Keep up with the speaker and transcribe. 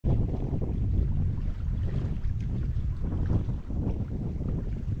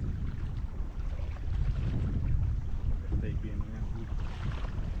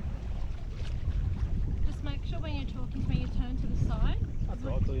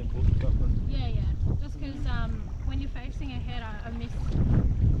foot something. Yeah, yeah. Just because when you're facing ahead, I miss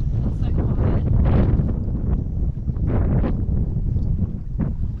it's so quiet.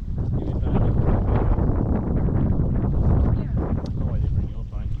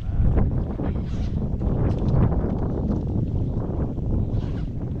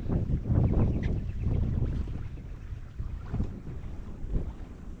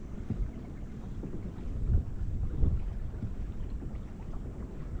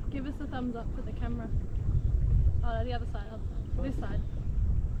 Give us a thumbs up for the camera. Oh no, the other side, this side.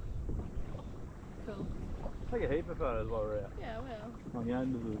 Cool. Take a heap of photos while we're out. Yeah, I will. Like, you know,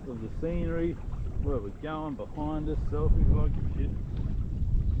 of the scenery, where we're going, behind us, selfies, all that good shit. You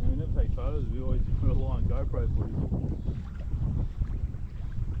know, we never take photos, we always rely on GoPro footage.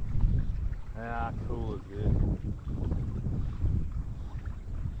 How cool is this?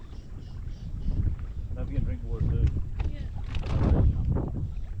 Don't forget to drink water too.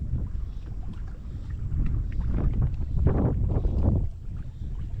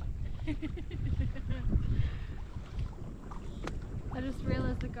 I just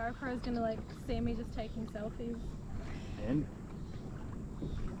realised the GoPro is going to like see me just taking selfies. And?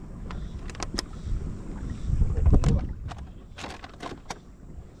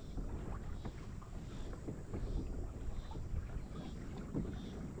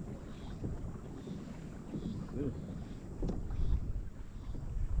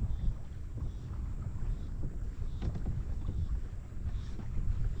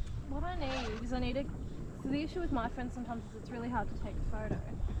 What I need is so the issue with my phone sometimes is it's really hard to take a photo.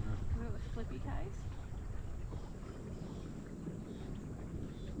 Because of the flippy case.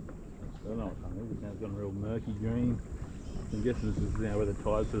 I don't know what time it is. Now it's gone real murky green. I'm guessing this is now where the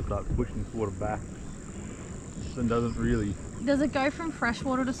tides sort of start pushing this water back. Then doesn't really. Does it go from fresh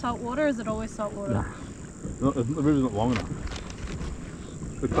water to salt water, or is it always salt water? Nah. The river's not long enough.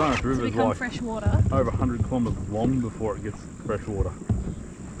 The Current River is like fresh water. over 100 kilometres long before it gets fresh water.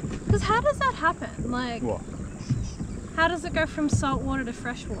 Because how does that happen? Like, what? How does it go from salt water to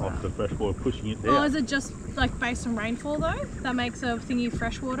fresh water? Off the fresh water pushing it down. Or is it just like based on rainfall though? That makes a thingy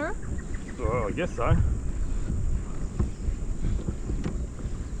fresh water? Well, I guess so.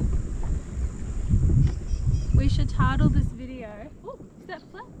 We should title this video. Oh, is that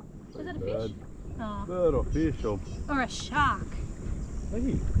flat? Is that a fish? Oh. Bird or fish or a shark.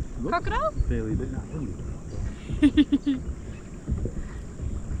 Hey, Crocodile? Fairly big.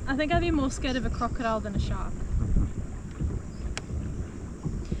 I think I'd be more scared of a crocodile than a shark.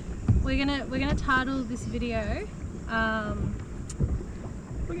 We're gonna title this video.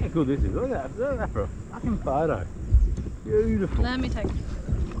 Look how cool this is. Look at that for a fucking photo. Beautiful. Let me take it.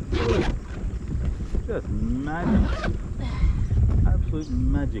 Just magic. Absolute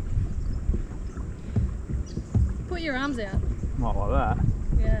magic. Put your arms out. Not like that.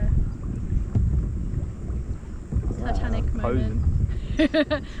 Yeah. Titanic moment.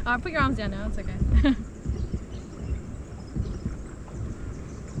 Alright, put your arms down now, it's okay.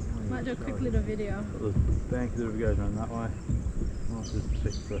 Might do a quick little video. The bank of the river goes around that way. I'll just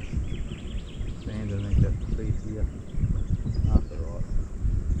check the sand and make that piece here. That's alright.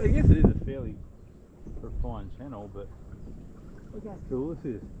 I guess it is a fairly refined channel, but look how cool this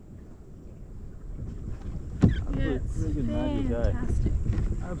is. Yeah, it's friggin' magic, fantastic.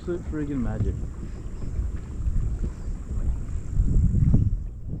 Absolute friggin' magic.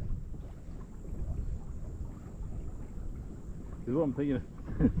 Because what I'm thinking of,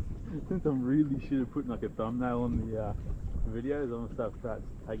 since I'm really shit at putting like a thumbnail on the videos, I'm gonna start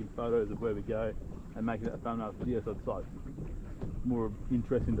taking photos of where we go and making that a thumbnail video, so it's like more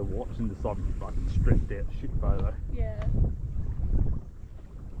interesting to watch than just some fucking stressed out shit photo. Yeah.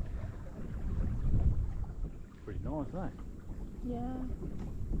 Pretty nice, eh? Yeah.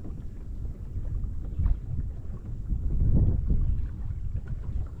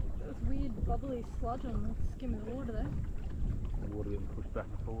 There's weird bubbly sludge on the skim of the water there. The water getting pushed back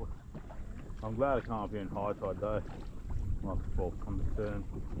and forth. I'm glad I come up here in high tide though. Like, well, come to turn.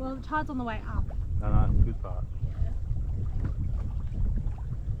 Well, the tide's on the way up. No, it's a good part. Yeah.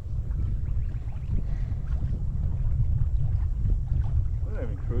 We don't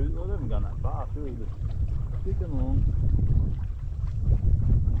even cruise, we haven't gone that far, really, just sticking along.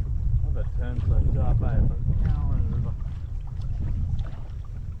 I've had turns so sharp, eh? It's like an hour in the river.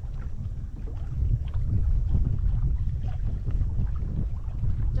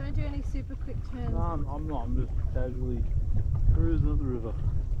 Don't do any super quick turns. No, I'm not, I'm just casually cruising up the river.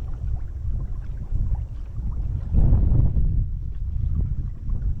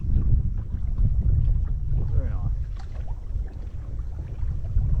 Very nice.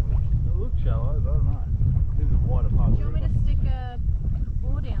 It looks shallow, but I don't know. This is a wider part. Do you want me to stick a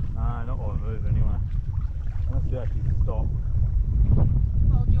oar down? actually stop.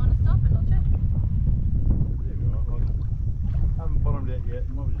 Well, do you want to stop and I'll check? Yeah, right. Like, I haven't bottomed out yet.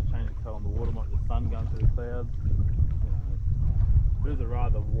 Might be just change the colour on the water. Might be the sun going through the clouds. You know, it is a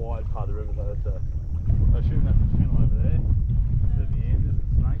rather wide part of the river though. So I assume that's the channel over there. The meanders and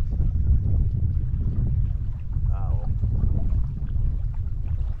snakes. Ah well.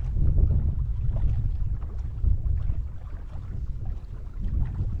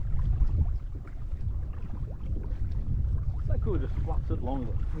 So cool, it just fluffs it along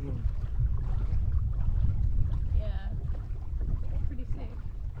with it. Yeah. Pretty sick.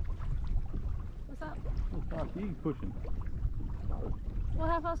 What's up? How fast are you pushing? Oh, Well,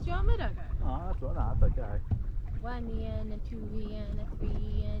 how fast do you want me to go? that's right. No, that's okay. 1 and a 2 and a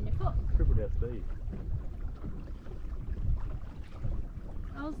 3 and a 4. Tripled our speed.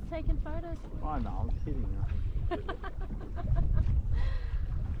 I was taking photos. I know, I'm kidding you.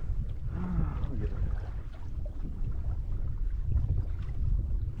 I'll get it.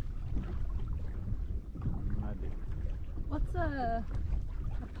 Maybe. What's a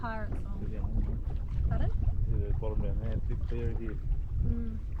pirate song? Yeah, I Pardon? see the bottom down there, it's clear here.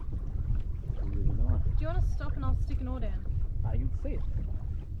 Mm. Really nice. Do you want to stop and I'll stick an oar down? Ah, you can see it.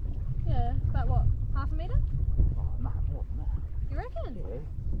 Yeah, about what? Half a metre? Oh, no, more than that. You reckon?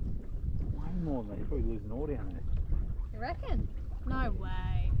 Yeah. Way more than that. You're probably losing all down there. You reckon? No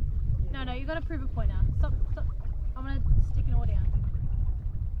way. No, you got to prove a point now. Stop. I'm going to stick an oar down.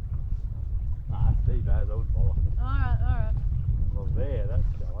 Nah, that's deep as I would bother. Alright. Well, there, that's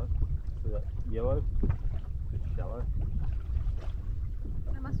shallow. See that yellow? Bit shallow.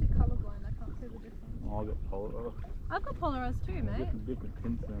 I must be colourblind. I can't see the difference. Oh, I've got polar. I've got polarised too, mate. Different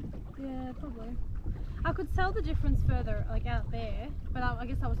tints then. Yeah, probably. I could tell the difference further, like out there, but I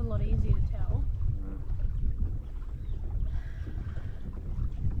guess that was a lot easier to tell.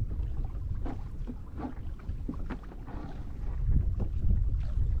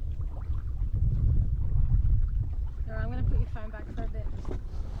 Alright, I'm going to put your phone back for a bit.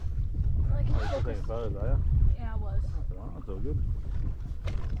 I can Oh, you're still focus. taking photos, are you? Yeah, I was. That's alright, that's all good.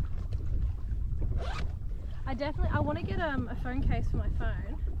 I want to get a phone case for my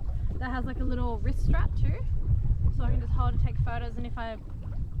phone that has like a little wrist strap too, so I can just hold and take photos, and if I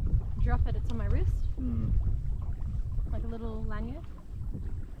drop it, it's on my wrist, like a little lanyard.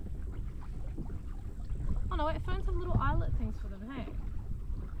 Oh no, wait, phones have little eyelet things for them, hey?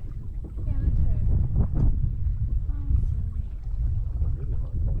 Yeah, they do. Oh, silly. Really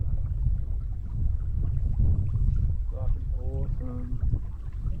hard. Fucking awesome.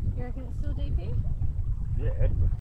 You reckon it's still DP? Yeah.